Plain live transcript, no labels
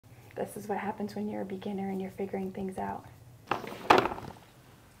This is what happens when you're a beginner and you're figuring things out.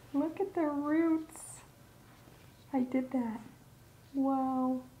 Look at the roots. I did that.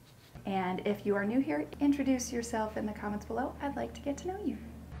 Wow. And if you are new here, introduce yourself in the comments below. I'd like to get to know you.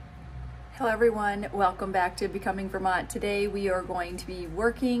 Hello everyone, welcome back to Becoming Vermont. Today we are going to be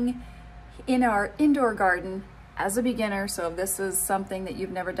working in our indoor garden as a beginner, so if this is something that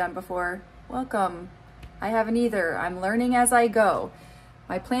you've never done before, welcome. I haven't either. I'm learning as I go.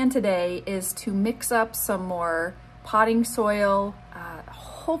 My plan today is to mix up some more potting soil,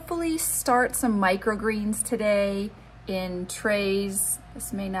 hopefully start some microgreens today in trays.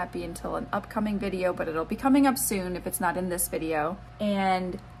 This may not be until an upcoming video, but it'll be coming up soon if it's not in this video.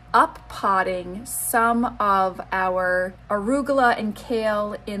 And up potting some of our arugula and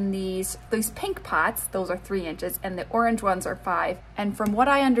kale in these pink pots. Those are 3 inches and the orange ones are 5. And from what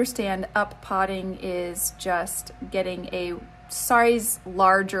I understand, up potting is just getting a size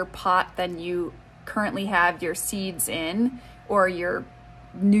larger pot than you currently have your seeds in or your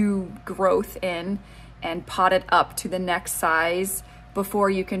new growth in, and pot it up to the next size before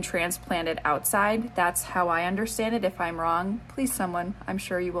you can transplant it outside. That's how I understand it. If I'm wrong, please someone, I'm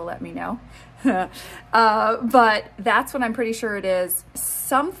sure you will let me know. But that's what I'm pretty sure it is.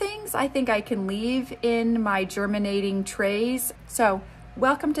 Some things I think I can leave in my germinating trays. So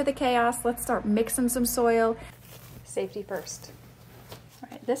welcome to the chaos. Let's start mixing some soil. Safety first. All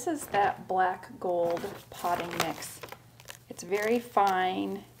right, this is that black gold potting mix. It's very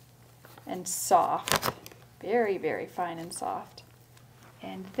fine and soft, very, very fine and soft.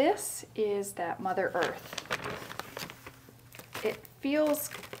 And this is that Mother Earth. It feels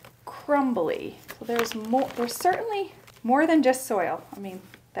crumbly. So there's certainly more than just soil. I mean,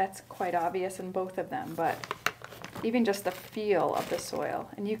 that's quite obvious in both of them, but even just the feel of the soil.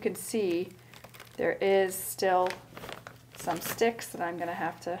 And you can see there is still some sticks that I'm gonna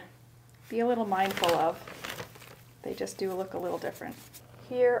have to be a little mindful of. They just do look a little different.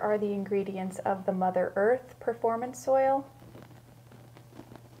 Here are the ingredients of the Mother Earth Performance Soil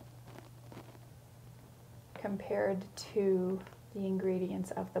compared to the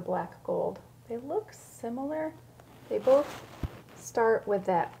ingredients of the black gold. They look similar. They both start with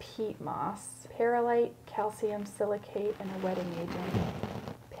that peat moss. Perlite, calcium silicate, and a wetting agent.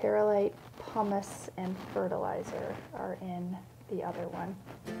 Perlite, pumice, and fertilizer are in the other one.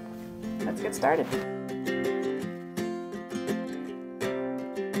 Let's get started.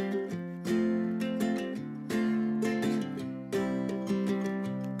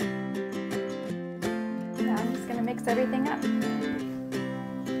 Mix everything up.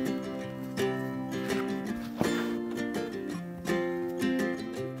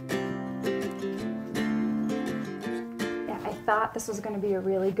 Yeah, I thought this was going to be a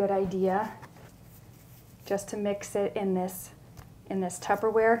really good idea just to mix it in this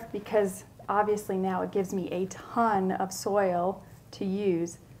Tupperware, because obviously now it gives me a ton of soil to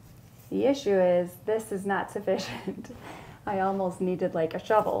use. The issue is this is not sufficient. I almost needed like a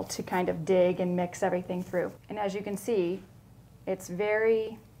shovel to kind of dig and mix everything through. And as you can see, it's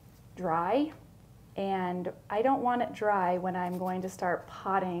very dry, and I don't want it dry when I'm going to start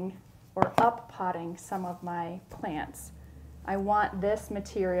potting or up potting some of my plants. I want this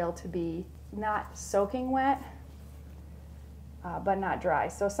material to be not soaking wet, but not dry.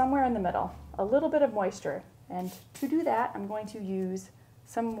 So somewhere in the middle, a little bit of moisture. And to do that, I'm going to use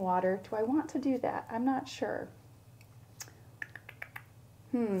some water. Do I want to do that? I'm not sure.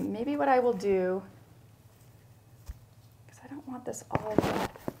 Maybe what I will do, because I don't want this all wet,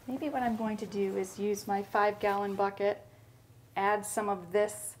 maybe what I'm going to do is use my 5-gallon bucket, add some of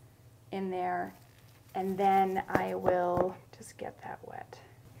this in there, and then I will just get that wet.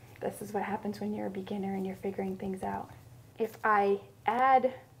 This is what happens when you're a beginner and you're figuring things out. If I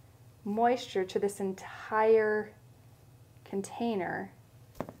add moisture to this entire container,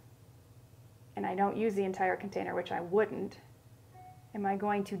 and I don't use the entire container, which I wouldn't, am I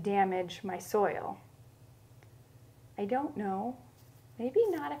going to damage my soil? I don't know. Maybe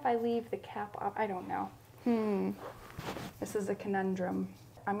not if I leave the cap off. I don't know. This is a conundrum.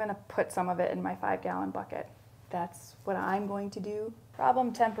 I'm going to put some of it in my 5-gallon bucket. That's what I'm going to do.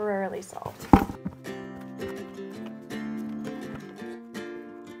 Problem temporarily solved.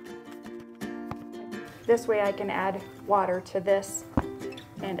 This way I can add water to this,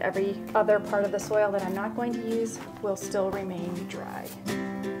 and every other part of the soil that I'm not going to use will still remain dry.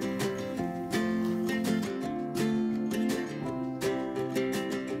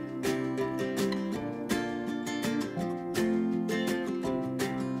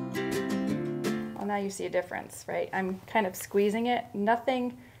 Well, now you see a difference, right? I'm kind of squeezing it.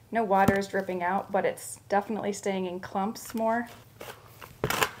 Nothing, no water is dripping out, but it's definitely staying in clumps more.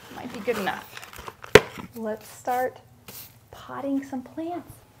 Might be good enough. Let's start potting some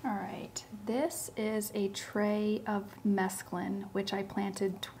plants. All right, this is a tray of mesclun, which I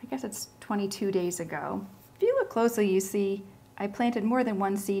planted, I guess it's 22 days ago. If you look closely, you see I planted more than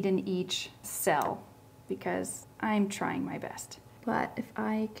one seed in each cell because I'm trying my best. But if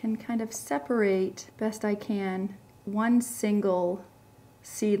I can kind of separate best I can one single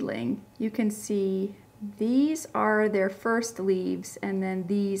seedling, you can see these are their first leaves and then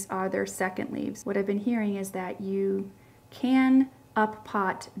these are their second leaves. What I've been hearing is that you can up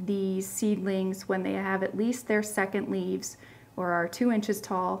pot these seedlings when they have at least their second leaves or are 2 inches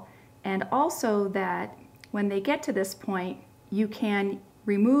tall, and also that when they get to this point you can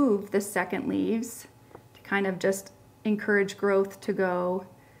remove the second leaves to kind of just encourage growth to go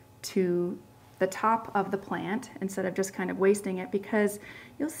to the top of the plant instead of just kind of wasting it, because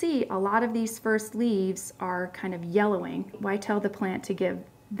you'll see a lot of these first leaves are kind of yellowing. Why tell the plant to give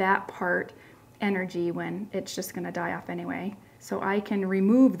that part energy when it's just going to die off anyway? So I can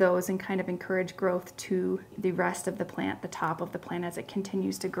remove those and kind of encourage growth to the rest of the plant, the top of the plant, as it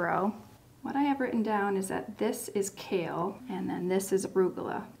continues to grow. What I have written down is that this is kale and then this is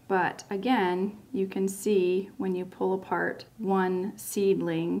arugula. But again, you can see when you pull apart one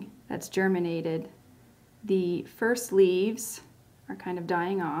seedling that's germinated, the first leaves are kind of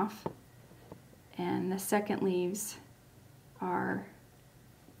dying off and the second leaves are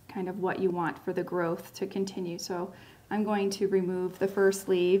kind of what you want for the growth to continue. So I'm going to remove the first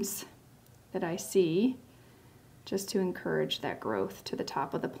leaves that I see just to encourage that growth to the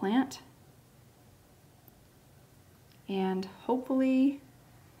top of the plant. And hopefully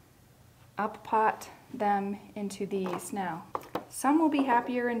up pot them into these. Now, some will be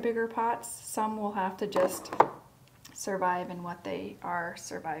happier in bigger pots, some will have to just survive in what they are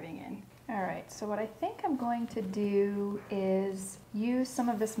surviving in. All right, so what I think I'm going to do is use some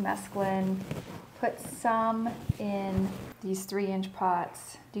of this mesclun, put some in these 3-inch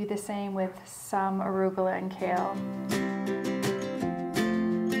pots, do the same with some arugula and kale.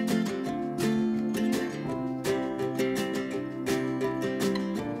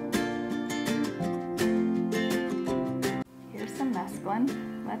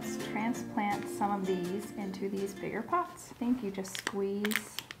 Let's transplant some of these into these bigger pots. I think you just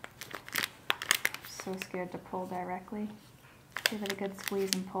squeeze. I'm so scared to pull directly. Give it a good squeeze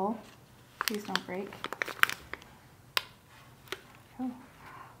and pull. Please don't break. Oh,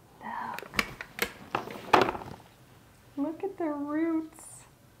 look at the roots.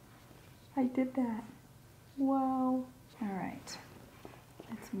 I did that. Wow. All right,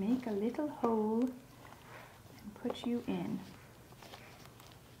 let's make a little hole and put you in.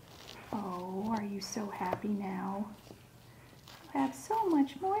 Oh, are you so happy now? You have so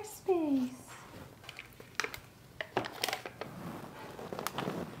much more space.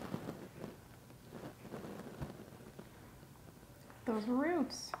 Those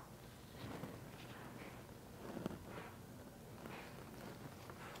roots.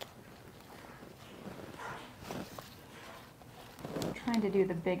 I'm trying to do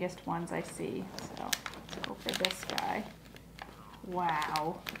the biggest ones I see, so let's go for this guy.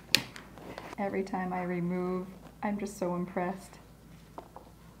 Wow. Every time I remove, I'm just so impressed.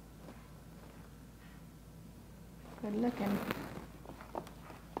 Good looking.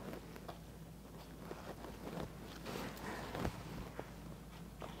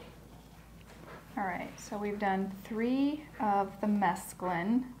 All right, so we've done 3 of the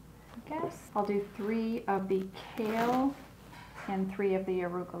mesclun. I guess I'll do 3 of the kale and 3 of the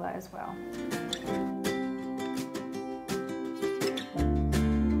arugula as well.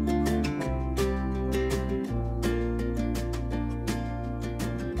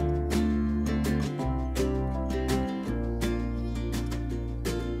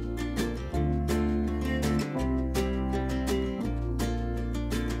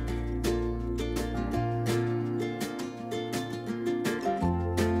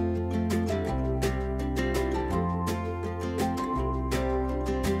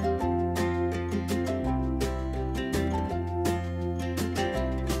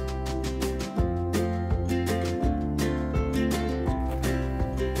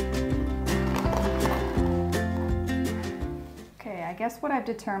 I guess what I've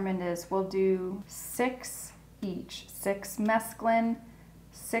determined is we'll do 6 each. 6 mesclun,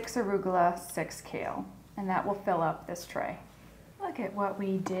 6 arugula, 6 kale. And that will fill up this tray. Look at what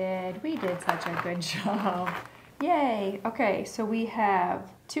we did. We did such a good job. Yay! Okay, so we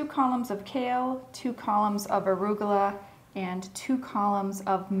have 2 columns of kale, 2 columns of arugula, and 2 columns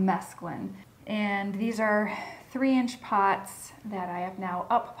of mesclun. And these are 3-inch pots that I have now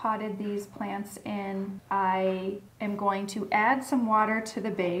up potted these plants in. I am going to add some water to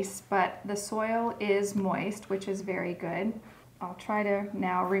the base, but the soil is moist, which is very good. I'll try to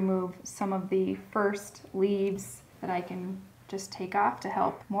now remove some of the first leaves that I can just take off to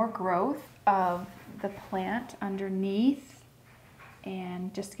help more growth of the plant underneath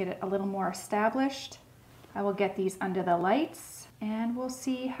and just get it a little more established. I will get these under the lights and we'll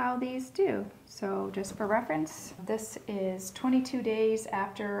see how these do. So just for reference, this is 22 days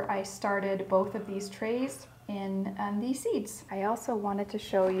after I started both of these trays in these seeds. I also wanted to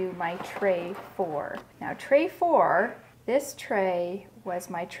show you my tray 4. Now tray 4, this tray was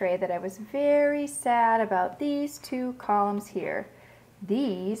my tray that I was very sad about these 2 columns here.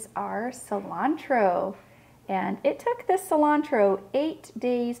 These are cilantro, and it took this cilantro 8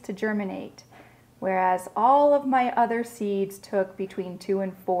 days to germinate, whereas all of my other seeds took between 2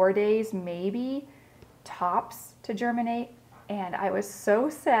 and 4 days, maybe, tops, to germinate. And I was so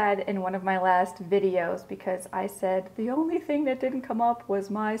sad in one of my last videos because I said the only thing that didn't come up was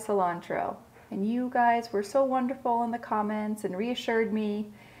my cilantro. And you guys were so wonderful in the comments and reassured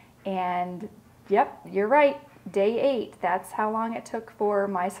me. And yep, you're right. Day 8, that's how long it took for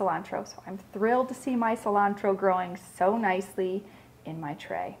my cilantro. So I'm thrilled to see my cilantro growing so nicely in my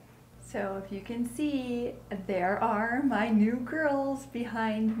tray. So if you can see, there are my new girls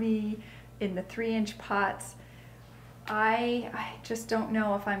behind me in the 3-inch pots. I just don't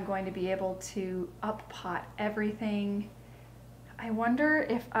know if I'm going to be able to up pot everything. I wonder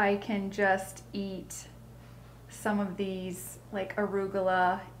if I can just eat some of these, like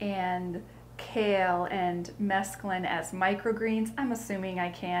arugula and kale and mesclun, as microgreens. I'm assuming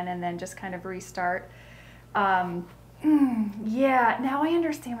I can, and then just kind of restart. Yeah, now I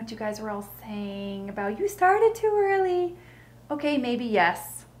understand what you guys were all saying about you started too early. Okay, maybe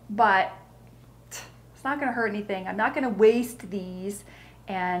yes, but it's not gonna hurt anything. I'm not gonna waste these,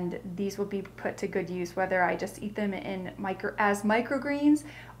 and these will be put to good use, whether I just eat them in as microgreens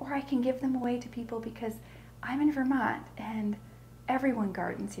or I can give them away to people, because I'm in Vermont and everyone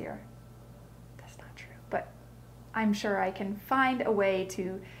gardens here. That's not true, but I'm sure I can find a way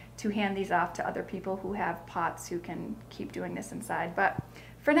to hand these off to other people who have pots who can keep doing this inside. But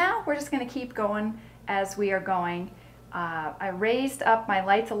for now, we're just gonna keep going as we are going. I raised up my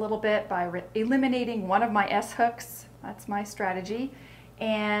lights a little bit by eliminating one of my S-hooks. That's my strategy.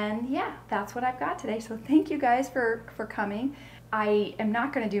 And yeah, that's what I've got today. So thank you guys for coming. I am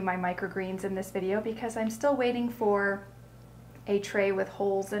not gonna do my microgreens in this video because I'm still waiting for a tray with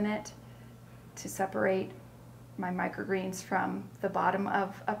holes in it to separate my microgreens from the bottom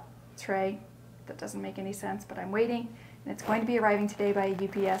of a tray. That doesn't make any sense, but I'm waiting, and it's going to be arriving today by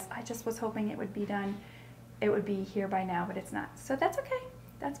UPS. I just was hoping it would be done. It would be here by now, but it's not. So that's okay.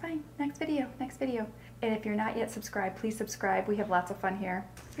 That's fine. Next video, next video. And if you're not yet subscribed, please subscribe. We have lots of fun here.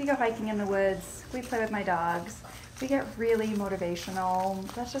 We go hiking in the woods. We play with my dogs. We get really motivational.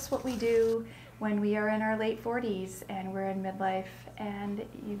 That's just what we do when we are in our late 40s and we're in midlife, and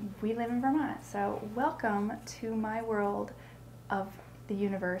we live in Vermont. So welcome to my world of the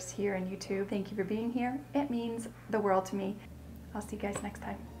universe here in YouTube. Thank you for being here. It means the world to me. I'll see you guys next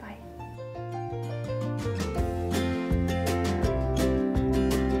time. Bye.